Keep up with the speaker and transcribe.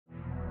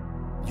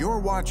You're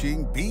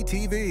watching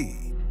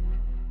BTV.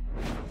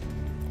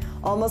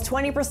 Almost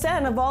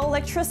 20% of all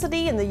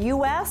electricity in the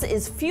U.S.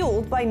 is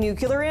fueled by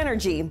nuclear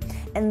energy,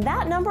 and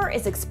that number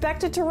is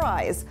expected to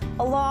rise,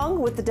 along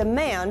with the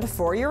demand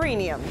for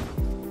uranium.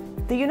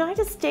 The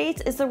United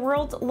States is the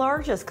world's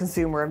largest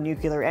consumer of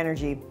nuclear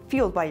energy,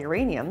 fueled by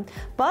uranium,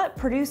 but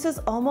produces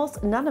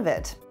almost none of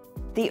it.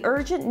 The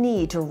urgent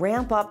need to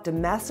ramp up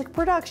domestic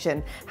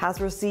production has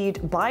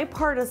received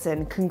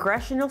bipartisan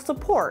congressional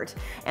support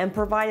and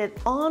provided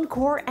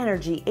enCore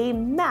Energy a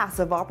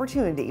massive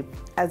opportunity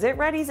as it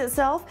readies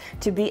itself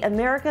to be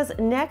America's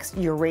next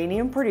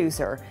uranium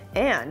producer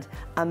and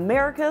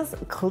America's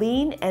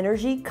clean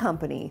energy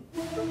company.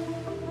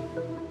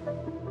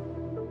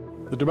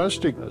 The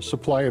domestic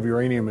supply of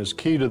uranium is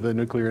key to the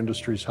nuclear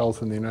industry's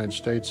health in the United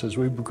States, as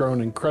we've grown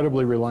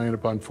incredibly reliant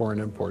upon foreign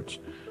imports.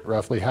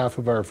 Roughly half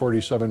of our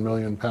 47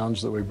 million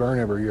pounds that we burn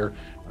every year,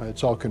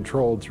 it's all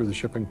controlled through the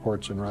shipping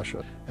ports in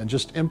Russia, and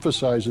just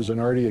emphasizes an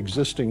already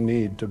existing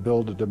need to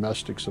build a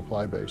domestic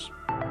supply base.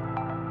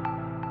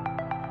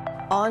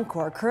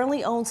 enCore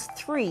currently owns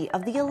 3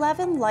 of the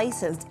 11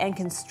 licensed and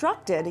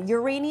constructed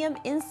uranium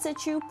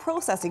in-situ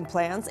processing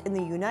plants in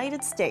the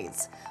United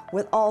States,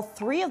 with all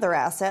 3 of their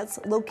assets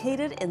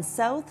located in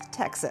South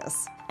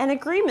Texas. An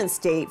agreement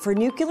state for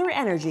nuclear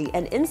energy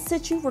and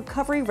in-situ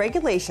recovery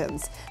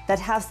regulations that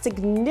have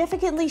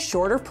significantly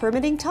shorter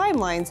permitting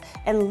timelines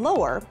and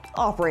lower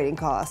operating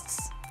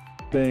costs.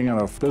 Being in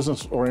a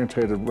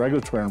business-oriented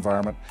regulatory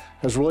environment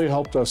has really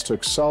helped us to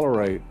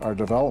accelerate our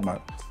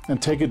development and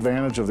take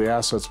advantage of the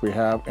assets we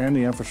have and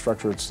the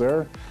infrastructure that's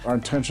there. Our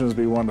intention is to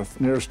be one of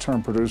the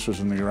nearest-term producers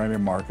in the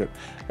uranium market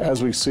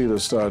as we see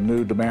this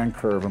new demand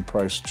curve and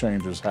price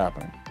changes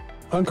happening.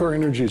 enCore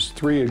Energy's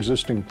 3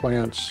 existing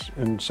plants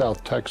in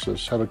South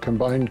Texas have a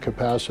combined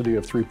capacity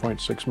of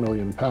 3.6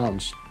 million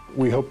pounds.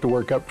 We hope to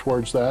work up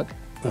towards that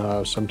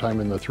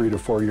sometime in the 3 to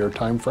 4 year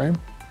time frame.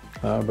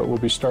 But we'll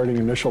be starting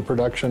initial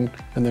production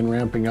and then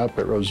ramping up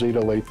at Rosita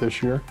late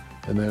this year.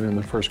 And then in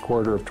the first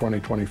quarter of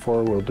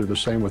 2024, we'll do the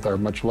same with our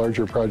much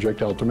larger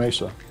project, Alta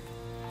Mesa.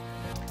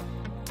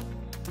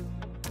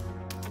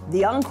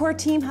 The enCore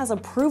team has a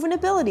proven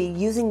ability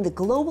using the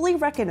globally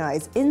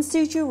recognized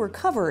in-situ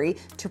recovery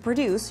to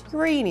produce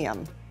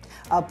uranium,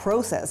 a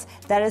process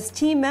that its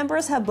team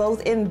members have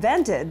both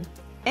invented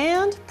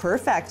and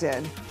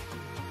perfected.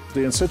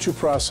 The in-situ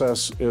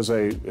process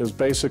is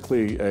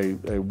basically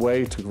a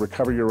way to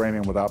recover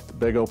uranium without the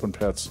big open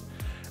pits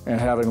and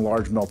having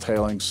large mill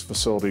tailings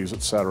facilities,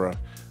 etc.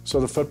 So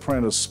the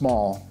footprint is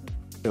small.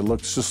 It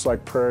looks just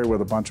like prairie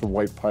with a bunch of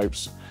white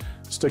pipes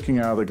sticking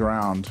out of the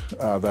ground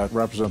that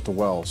represent the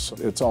wells.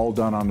 It's all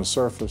done on the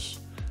surface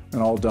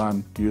and all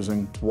done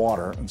using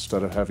water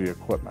instead of heavy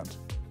equipment.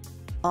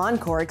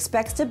 enCore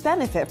expects to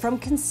benefit from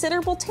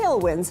considerable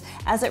tailwinds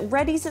as it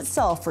readies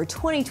itself for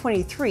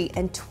 2023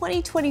 and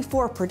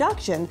 2024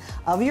 production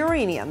of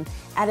uranium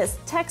at its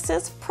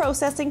Texas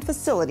processing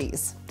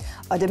facilities.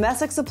 A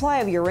domestic supply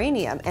of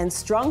uranium and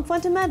strong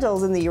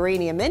fundamentals in the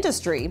uranium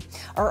industry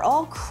are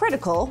all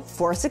critical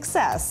for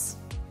success.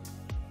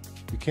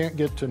 You can't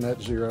get to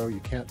net zero, you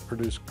can't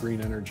produce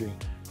green energy,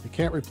 you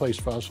can't replace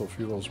fossil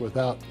fuels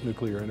without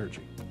nuclear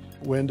energy.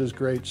 Wind is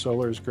great,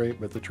 solar is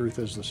great, but the truth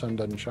is the sun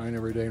doesn't shine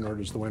every day, nor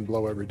does the wind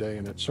blow every day,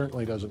 and it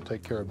certainly doesn't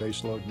take care of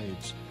base load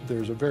needs.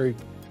 There's a very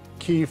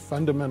key,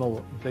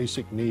 fundamental,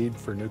 basic need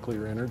for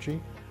nuclear energy,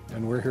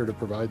 and we're here to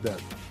provide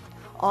that.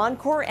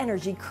 enCore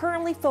Energy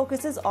currently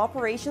focuses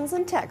operations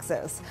in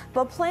Texas,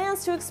 but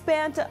plans to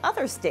expand to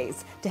other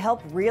states to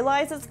help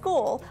realize its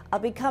goal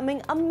of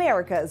becoming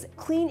America's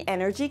clean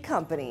energy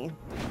company.